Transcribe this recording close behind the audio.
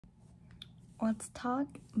let's talk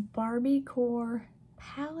Barbiecore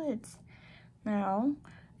palettes. Now,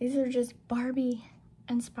 these are just Barbie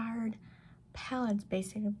inspired palettes,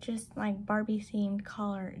 basically, just like Barbie themed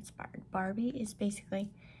color inspired. Barbie is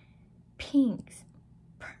basically pinks,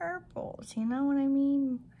 purples, you know what I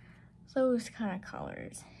mean? Those kind of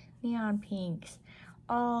colors, neon pinks,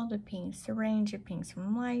 all the pinks, the range of pinks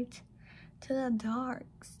from light to the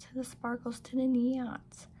darks, to the sparkles, to the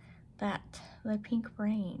neons, the pink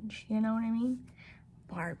range, you know what I mean?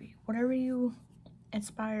 Barbie, whatever you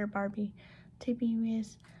inspire Barbie to be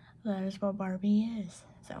with, that is what Barbie is.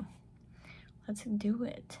 So let's do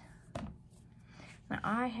it. Now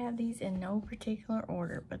I have these in no particular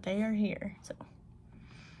order, but they are here. So,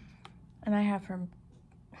 and I have from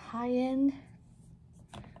high-end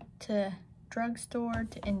to drugstore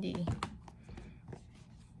to indie.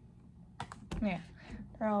 Yeah,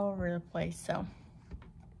 they're all over the place. So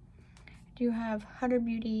I do have Huda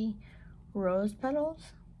Beauty rose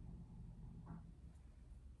petals.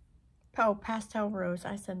 Oh, pastel rose.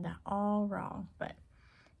 I said that all wrong, but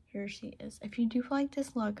here she is. If you do like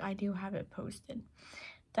this look, I do have it posted.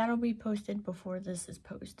 That'll be posted before this is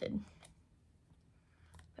posted.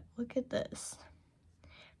 But look at this.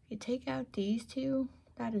 If you take out these two,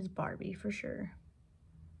 that is Barbie for sure.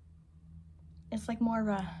 It's like more of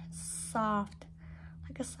a soft,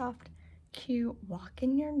 cute,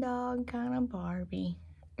 walking your dog kind of Barbie.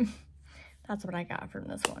 That's what I got from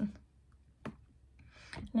this one.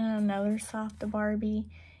 And then another soft Barbie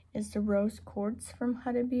is the Rose Quartz from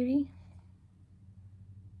Huda Beauty.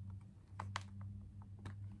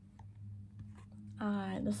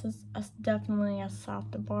 This is definitely a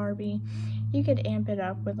soft Barbie. You could amp it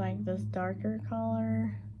up with like this darker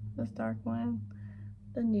color, this dark one,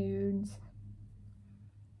 the nudes.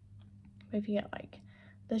 But if you get like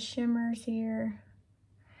the shimmers here,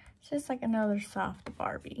 it's just like another soft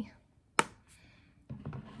Barbie.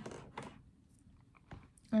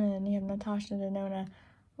 And then you have Natasha Denona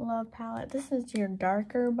Love Palette. This is your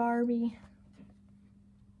darker Barbie.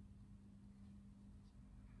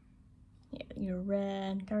 Yeah, your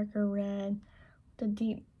red, darker red, the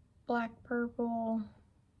deep black purple,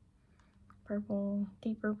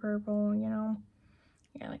 deeper purple, you know.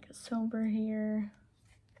 Yeah, like a silver here.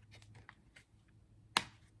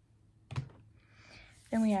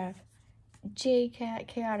 Then we have J-Cat,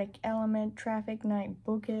 Chaotic Element, Traffic Night,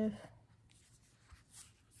 Bookif.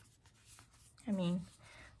 I mean,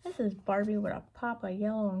 this is Barbie with a pop of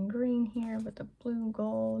yellow and green here with the blue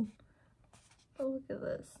gold. But look at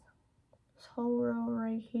this. This whole row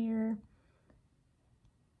right here.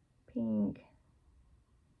 Pink.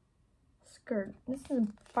 Skirt. This is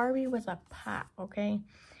Barbie with a pop, okay?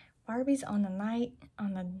 Barbie's on the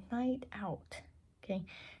night out, okay?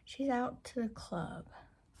 She's out to the club.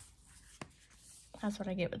 That's what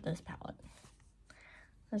I get with this palette.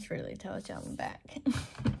 This really tells you on the back.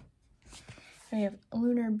 We have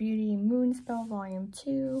Lunar Beauty Moonspell Volume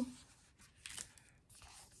 2.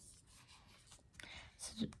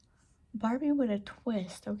 This is Barbie with a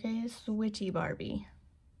twist, okay? This is Witchy Barbie.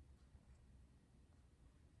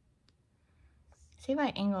 See if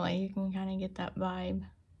I angle it, you can kind of get that vibe.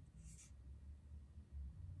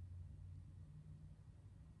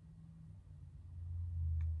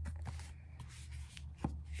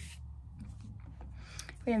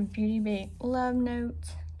 We have Beauty Bay Love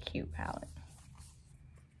Notes, cute palette.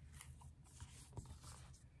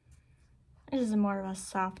 This is more of a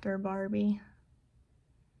softer Barbie.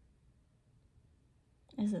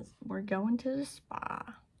 This is, we're going to the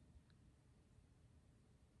spa.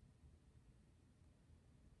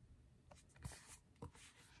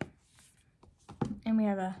 And we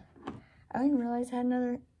have a, I didn't realize I had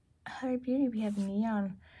another Huda Beauty. We have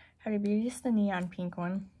Neon Huda Beauty. This is the neon pink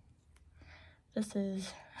one. This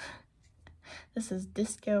is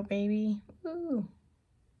Disco Baby. Ooh.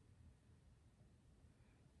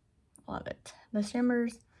 Love it. The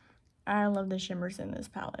shimmers, I love the shimmers in this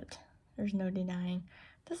palette. There's no denying.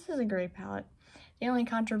 This is a great palette. The only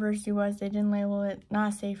controversy was they didn't label it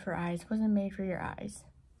not safe for eyes. Wasn't made for your eyes.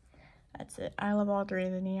 That's it. I love all three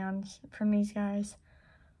of the neons from these guys.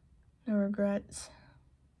 No regrets.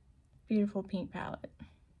 Beautiful pink palette.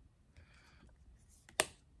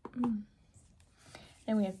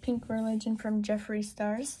 Then we have Pink Religion from Jeffree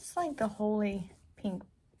Star. This is like the holy pink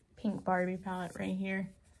Barbie palette right here.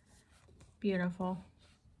 Beautiful.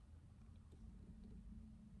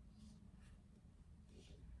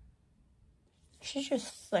 She's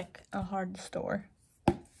just slick and hard to store.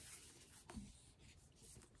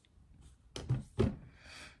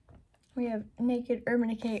 We have Naked Urban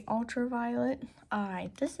Decay Ultraviolet.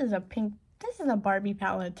 This is a pink, this is a Barbie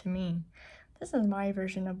palette to me. This is my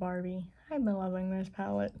version of Barbie. I've been loving this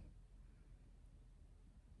palette.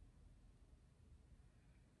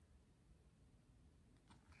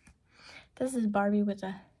 This is Barbie with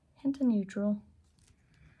a hint of neutral.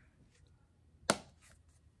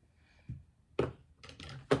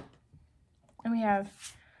 And we have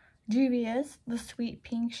Juvia's, the sweet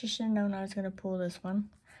pink. She should have known I was going to pull this one.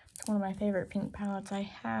 It's one of my favorite pink palettes I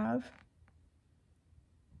have.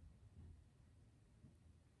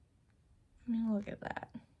 I mean, look at that.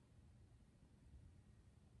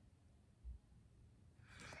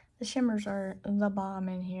 The shimmers are the bomb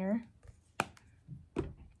in here.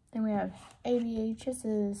 Then we have ABH. This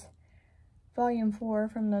is Volume 4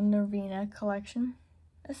 from the Nirvana collection.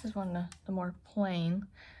 This is one of the more plain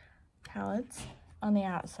palettes on the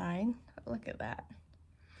outside. Look at that.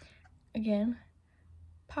 Again,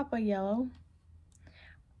 Papa Yellow.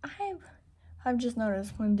 I've just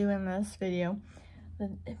noticed when doing this video that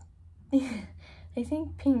they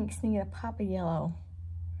think pinks need a Papa Yellow.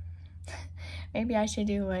 Maybe I should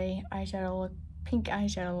do a eyeshadow look, pink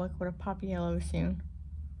eyeshadow look with a Papa Yellow soon.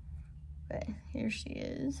 But here she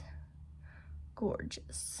is.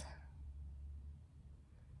 Gorgeous.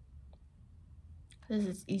 This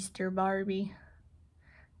is Easter Barbie.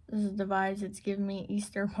 This is the vibes it's giving me,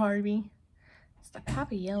 Easter Barbie. It's the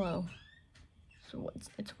Papa Yellow. So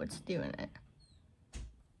it's what's doing it.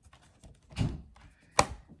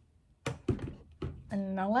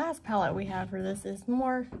 And the last palette we have for this is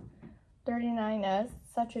more 39S,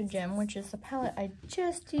 Such a Gem, which is the palette I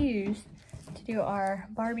just used to do our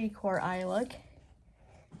Barbiecore eye look.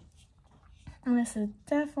 And this is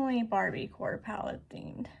definitely Barbiecore palette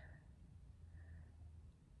themed.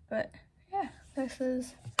 But yeah, this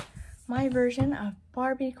is my version of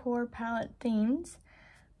Barbiecore palette themes.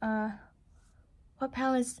 What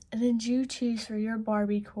palettes did you choose for your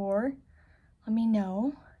Barbiecore? Let me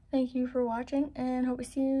know. Thank you for watching and hope to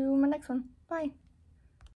see you in my next one. Bye.